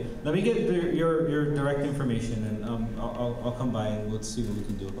 Okay, let me get your direct information, and I'll come by and we'll see what we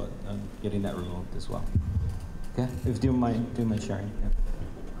can do about getting that removed as well. Okay, if you mind sharing.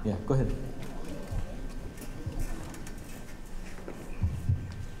 Yeah, go ahead.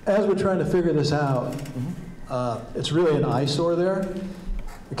 As we're trying to figure this out, it's really an eyesore there.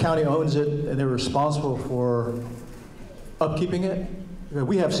 The county owns it, and they're responsible for upkeeping it.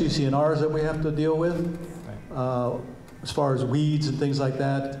 We have CC&Rs that we have to deal with, as far as weeds and things like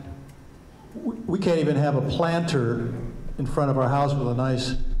that. We can't even have a planter in front of our house with a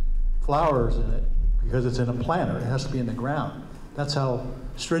nice flowers in it because it's in a planter. It has to be in the ground. That's how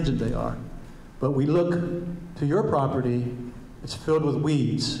stringent they are. But we look to your property, it's filled with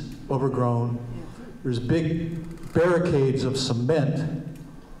weeds, overgrown. There's big barricades of cement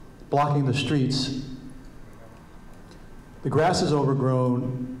blocking the streets. The grass is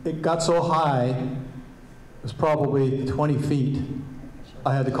overgrown. It got so high, it was probably 20 feet.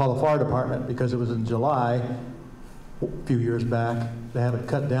 I had to call the fire department because it was in July, a few years back. They had it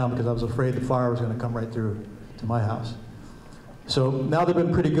cut down because I was afraid the fire was going to come right through to my house. So now they've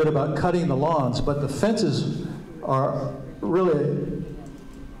been pretty good about cutting the lawns, but the fences are really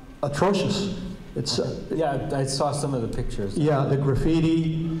atrocious. It's yeah, I saw some of the pictures. Yeah, the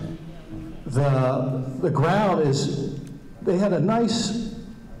graffiti, the ground is. They had a nice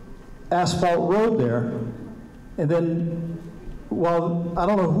asphalt road there, and then, well, I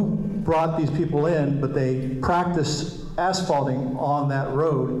don't know who brought these people in, but they practiced asphalting on that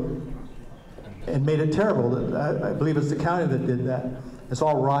road and made it terrible. I believe it's the county that did that. It's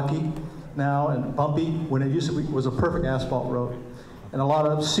all rocky now and bumpy, when it used to be, was a perfect asphalt road. And a lot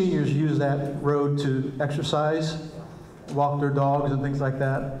of seniors use that road to exercise, walk their dogs and things like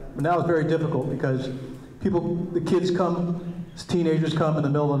that. But now it's very difficult because the kids come, teenagers come in the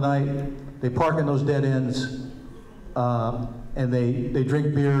middle of the night, they park in those dead ends, and they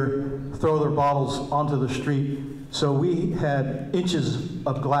drink beer, throw their bottles onto the street. So we had inches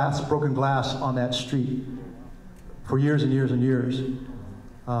of glass, broken glass on that street for years and years and years.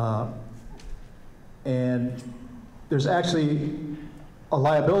 And there's actually a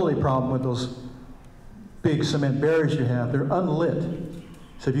liability problem with those big cement barriers you have. They're unlit.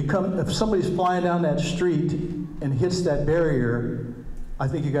 So if somebody's flying down that street and hits that barrier, I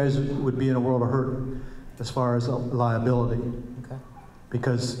think you guys would be in a world of hurt as far as liability. Okay.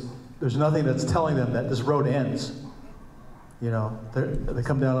 Because there's nothing that's telling them that this road ends. You know, they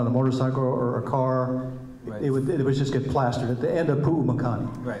come down on a motorcycle or a car, right. it would just get plastered at the end of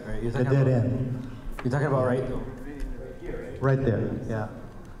Pu'umakani. Right. You're the dead end. You're talking about Right there, yeah.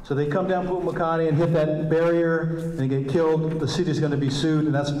 So they come down Pu'umakani and hit that barrier and they get killed. The city's going to be sued,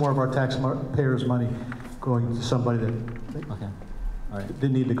 and that's more of our taxpayers' money going to somebody that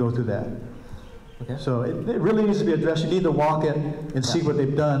didn't need to go through that. Okay. So it really needs to be addressed. You need to walk it and see what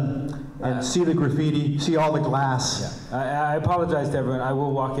they've done and see the graffiti, see all the glass. Yeah. I apologize to everyone. I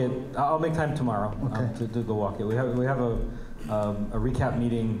will walk it. I'll make time tomorrow to go walk it. We have a recap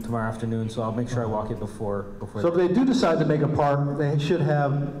meeting tomorrow afternoon, so I'll make sure I walk it before. So if they do decide to make a park, they should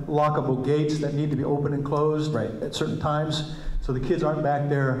have lockable gates that need to be open and closed at certain times, so the kids aren't back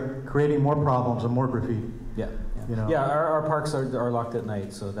there creating more problems and more graffiti. Yeah. You know? Yeah, our parks are locked at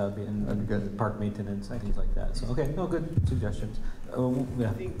night, so that would be in good park maintenance and things like that. So good suggestions.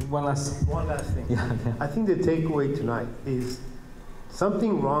 One last thing. Yeah. I think the takeaway tonight is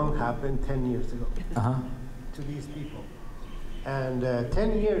something wrong happened 10 years ago to these people. And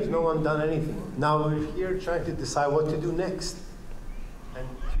 10 years, no one done anything. Now we're here trying to decide what to do next. And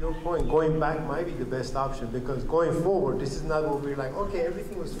to your point, going back might be the best option, because going forward, this is not what we're like, okay,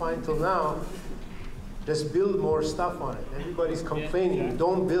 everything was fine till now. Just build more stuff on it. Everybody's complaining.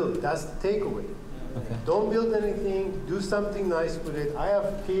 Don't build. That's the takeaway. Okay. Don't build anything. Do something nice with it. I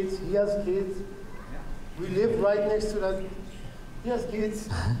have kids. He has kids. We live right next to that. He has kids.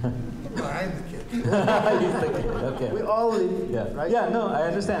 I'm the kid. He's the kid. Okay. We all live, right? Yeah, no, I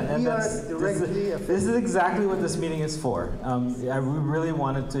understand. And this is exactly what this meeting is for. I really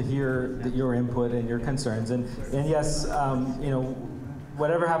wanted to hear your input and your concerns. And yes,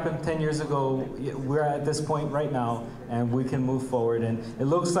 whatever happened 10 years ago, we're at this point right now, and we can move forward. And it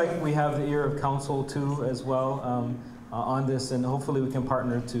looks like we have the ear of council too, as well, on this, and hopefully we can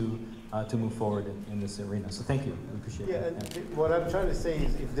partner to move forward in this arena. So thank you, we appreciate it. Yeah, and what I'm trying to say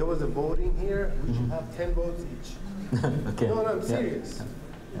is, if there was a voting here, we should have 10 votes each. Okay. You know what I'm serious?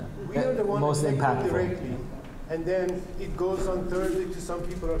 Yeah. We are the ones Most that make impactful. it directly, and then it goes on Thursday to some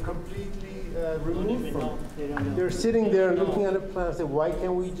people who are completely removed from it. They're sitting there looking at a plan and say, why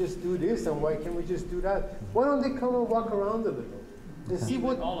can't we just do this and why can't we just do that? Why don't they come and walk around a little and see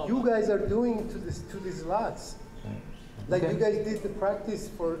what you guys are doing to these lots? Like you guys did the practice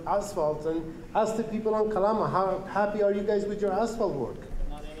for asphalt, and ask the people on Kalama, how happy are you guys with your asphalt work?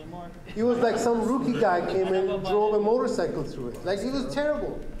 Not anymore. It was like some rookie guy came and drove a motorcycle through it. Like, it was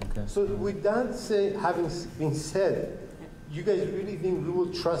terrible. Okay. So with that having been said, you guys really think we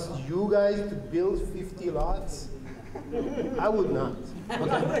will trust you guys to build 50 lots? I would not.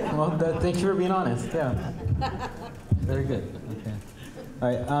 Okay. Well, thank you for being honest. Yeah. Very good. Okay. All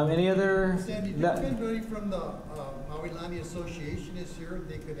right. Any other? Sandy, do anybody from the Maui Lani Association is here?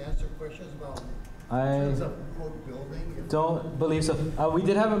 They could answer questions about terms of quote building. Don't believe so. We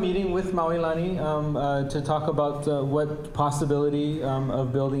did have a meeting with Maui Lani to talk about what possibility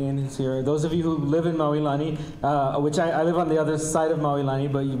of building in here. Those of you who live in Maui Lani, which I live on the other side of Maui Lani,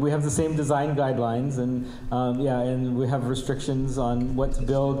 but we have the same design guidelines, and and we have restrictions on what to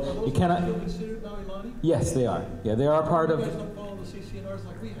build. Are those You cannot. still considered Maui Lani? Yes, they are. Yeah, they are part of. You guys don't follow the CCNRs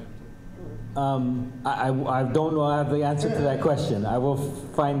like we have to. I don't know. I have the answer to that question. I will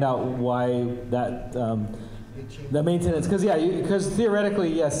find out why that the maintenance. Because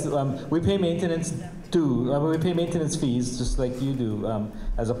theoretically, yes, we pay maintenance too. We pay maintenance fees just like you do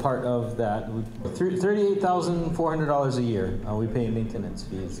as a part of that. $38,400 a year. We pay maintenance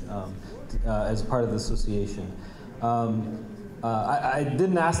fees as part of the association. I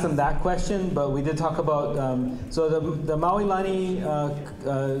didn't ask them that question, but we did talk about, so the Maui Lani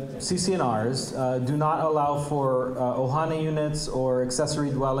CCNRs do not allow for ohana units or accessory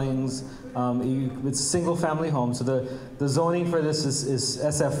dwellings. It's single family homes. So the zoning for this is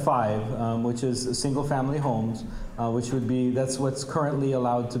SF5, which is single family homes, which would be, that's what's currently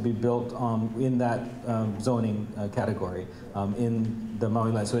allowed to be built in that zoning category in the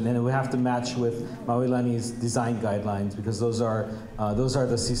Maui Lani. So and we have to match with Maui Lani's design guidelines, because those are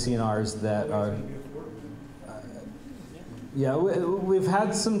the CCNRs that are. Yeah, we've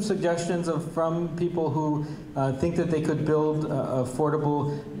had some suggestions from people who think that they could build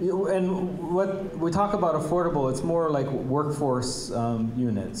affordable, and what we talk about affordable, it's more like workforce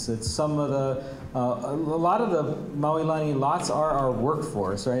units. It's some of the, a lot of the Maui Lani lots are our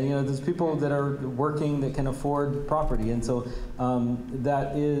workforce, right? You know, there's people that are working that can afford property, and so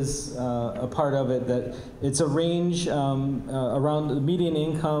that is a part of it, that it's a range around the median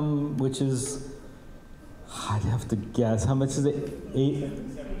income, which is I'd have to guess. How much is it?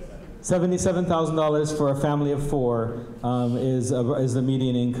 $77,000 for a family of 4 is the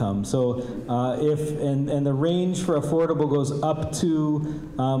median income. So and the range for affordable goes up to,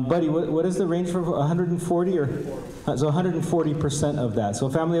 Buddy, what is the range for 140 or? So 140% of that. So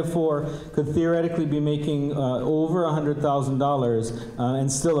a family of 4 could theoretically be making over $100,000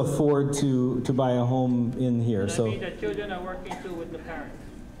 and still afford to buy a home in here. Does that So mean that children are working too with the parents?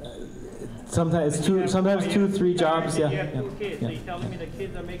 sometimes it's sometimes 2, 3 jobs. You Yeah. have 2 kids, so Yeah. you're telling me the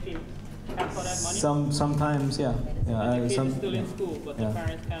kids are making half of that money? Sometimes, yeah. And the kid is still in school, but the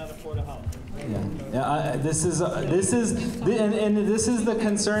parents cannot afford a house. This is the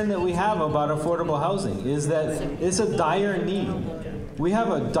concern that we have about affordable housing, is that it's a dire need. We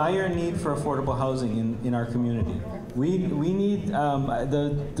have a dire need for affordable housing in our community. We need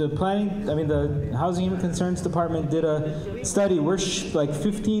the planning. I mean, the Housing and Human Concerns Department did a study. We're like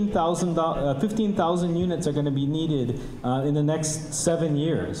 15,000 units are going to be needed in the next 7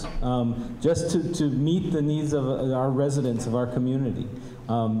 years, just to meet the needs of our residents of our community,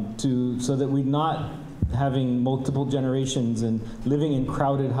 so that we're not having multiple generations and living in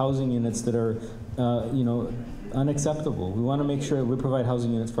crowded housing units that are, unacceptable. We want to make sure we provide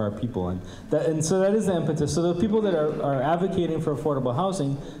housing units for our people, and so that is the impetus. So the people that are advocating for affordable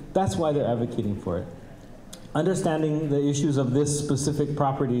housing, that's why they're advocating for it. Understanding the issues of this specific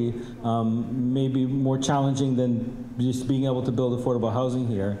property may be more challenging than just being able to build affordable housing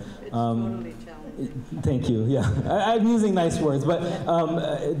here. It's totally challenging. Thank you. Yeah, I'm using nice words, but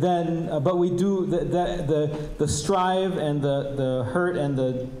but we do the strive and the hurt and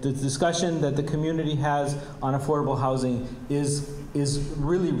the discussion that the community has on affordable housing is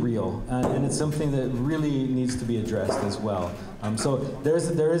really real, and it's something that really needs to be addressed as well. So there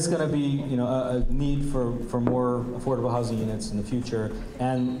is going to be a need for more affordable housing units in the future.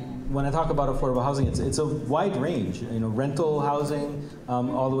 And when I talk about affordable housing, it's a wide range. Rental housing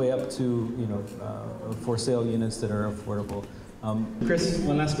all the way up to for sale units that are affordable. Chris,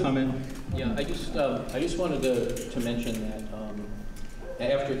 one last comment. Yeah, I just wanted to mention that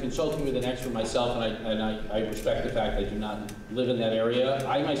after consulting with an expert myself, and I respect the fact I do not live in that area.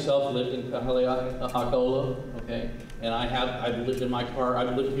 I myself lived in Kahaleaka'ola, okay, and I've lived in my car.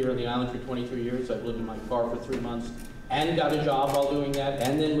 I've lived here on the island for 23 years. I've lived in my car for 3 months, and got a job while doing that,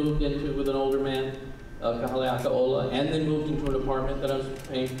 and then moved into with an older man, Kahaleaka'ola, and then moved into an apartment that I was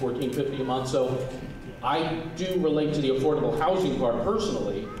paying $14.50 a month. So I do relate to the affordable housing part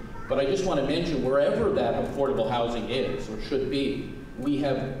personally, but I just want to mention wherever that affordable housing is or should be, we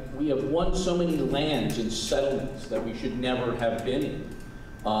have won so many lands and settlements that we should never have been in,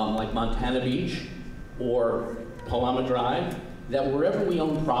 like Montana Beach or Palama Drive, that wherever we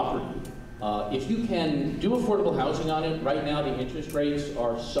own property, if you can do affordable housing on it, right now the interest rates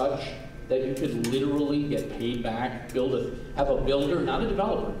are such that you could literally get paid back, have a builder, not a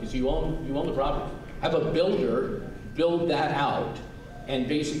developer, because you own the property, have a builder build that out, and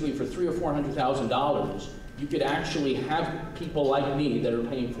basically for $300,000 or $400,000, you could actually have people like me that are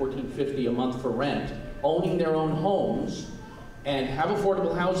paying $14.50 a month for rent, owning their own homes, and have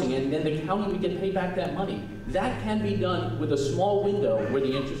affordable housing, and then the county would get paid back that money. That can be done with a small window where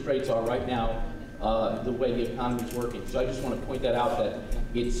the interest rates are right now, the way the economy is working. So I just want to point that out, that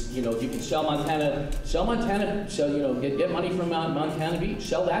it's, if you can sell Montana, get money from Montana Beach,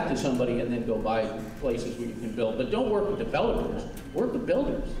 sell that to somebody, and then go buy places where you can build. But don't work with developers, work with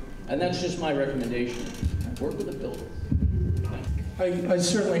builders. And that's just my recommendation. Work with a builder. I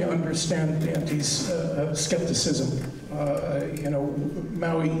certainly understand Andy's skepticism.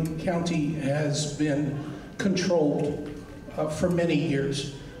 Maui County has been controlled for many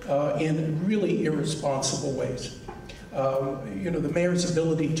years in really irresponsible ways. The mayor's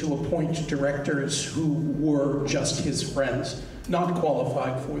ability to appoint directors who were just his friends, not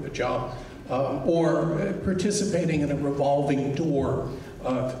qualified for the job, or participating in a revolving door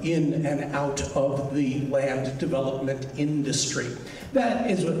in and out of the land development industry.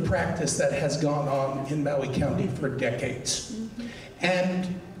 That is a practice that has gone on in Maui County for decades.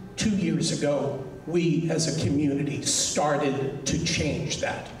 And 2 years ago, we as a community started to change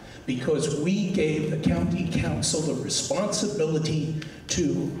that, because we gave the county council the responsibility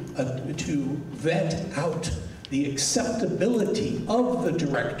to vet out the acceptability of the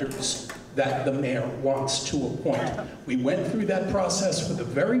directors that the mayor wants to appoint. We went through that process for the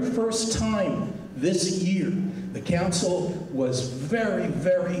very first time this year. The council was very,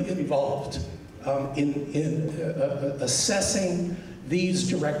 very involved in assessing these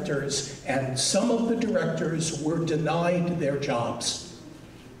directors, and some of the directors were denied their jobs.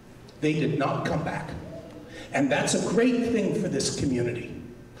 They did not come back. And that's a great thing for this community.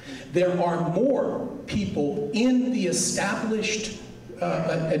 There are more people in the established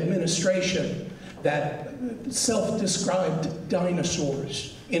administration that self-described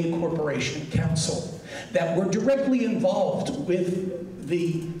dinosaurs in Corporation Council that were directly involved with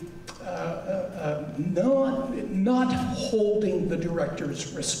the not holding the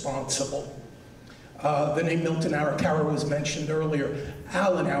directors responsible. The name Milton Arakawa was mentioned earlier.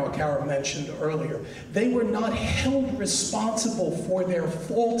 Alan Arakawa mentioned earlier. They were not held responsible for their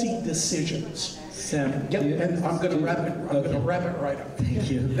faulty decisions. Sam, yep, and I'm going to wrap it. I'm going to wrap it right up. Thank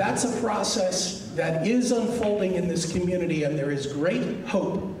you. That's a process that is unfolding in this community, and there is great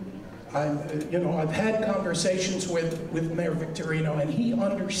hope. I've had conversations with Mayor Victorino, and he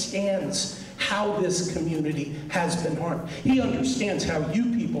understands how this community has been harmed. He understands how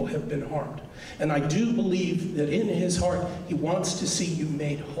you people have been harmed. And I do believe that in his heart, he wants to see you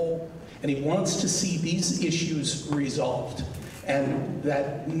made whole, and he wants to see these issues resolved, and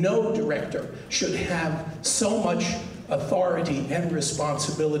that no director should have so much authority and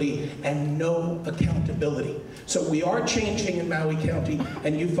responsibility and no accountability. So we are changing in Maui County,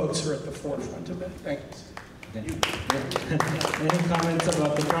 and you folks are at the forefront of it. Thank you. Any comments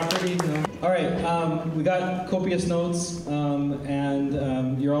about the property? No? All right, we got copious notes,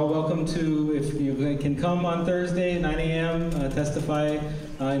 and you're all welcome to, if you can come on Thursday, 9 a.m., testify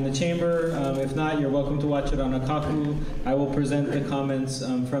in the chamber. If not, you're welcome to watch it on Akaku. I will present the comments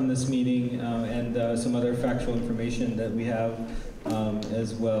from this meeting and some other factual information that we have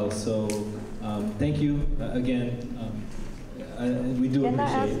as well. So thank you again. We do appreciate it. Can I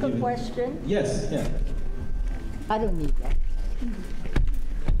ask a question? Yes, yeah. I don't need that.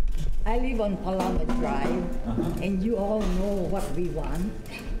 I live on Palama Drive, and you all know what we want.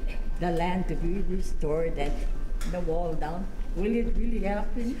 The land to be restored and the wall down. Will it really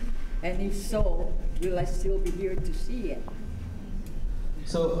happen? And if so, will I still be here to see it?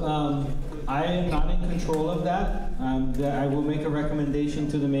 So I am not in control of that. I will make a recommendation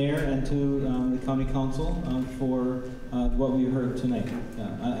to the mayor and to the county council for what we heard tonight.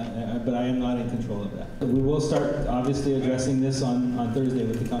 But I am not in control of that. We will start obviously addressing this on Thursday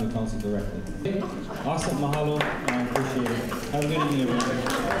with the county council directly. Awesome, mahalo. Appreciate it. Have a good evening, everyone.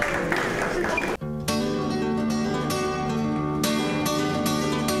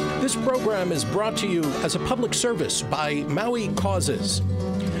 This program is brought to you as a public service by Maui Causes.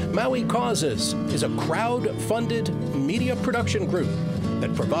 Maui Causes is a crowd-funded media production group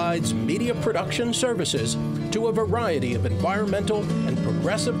that provides media production services to a variety of environmental and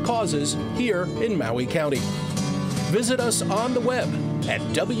progressive causes here in Maui County. Visit us on the web at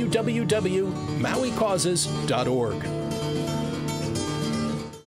www.mauicauses.org.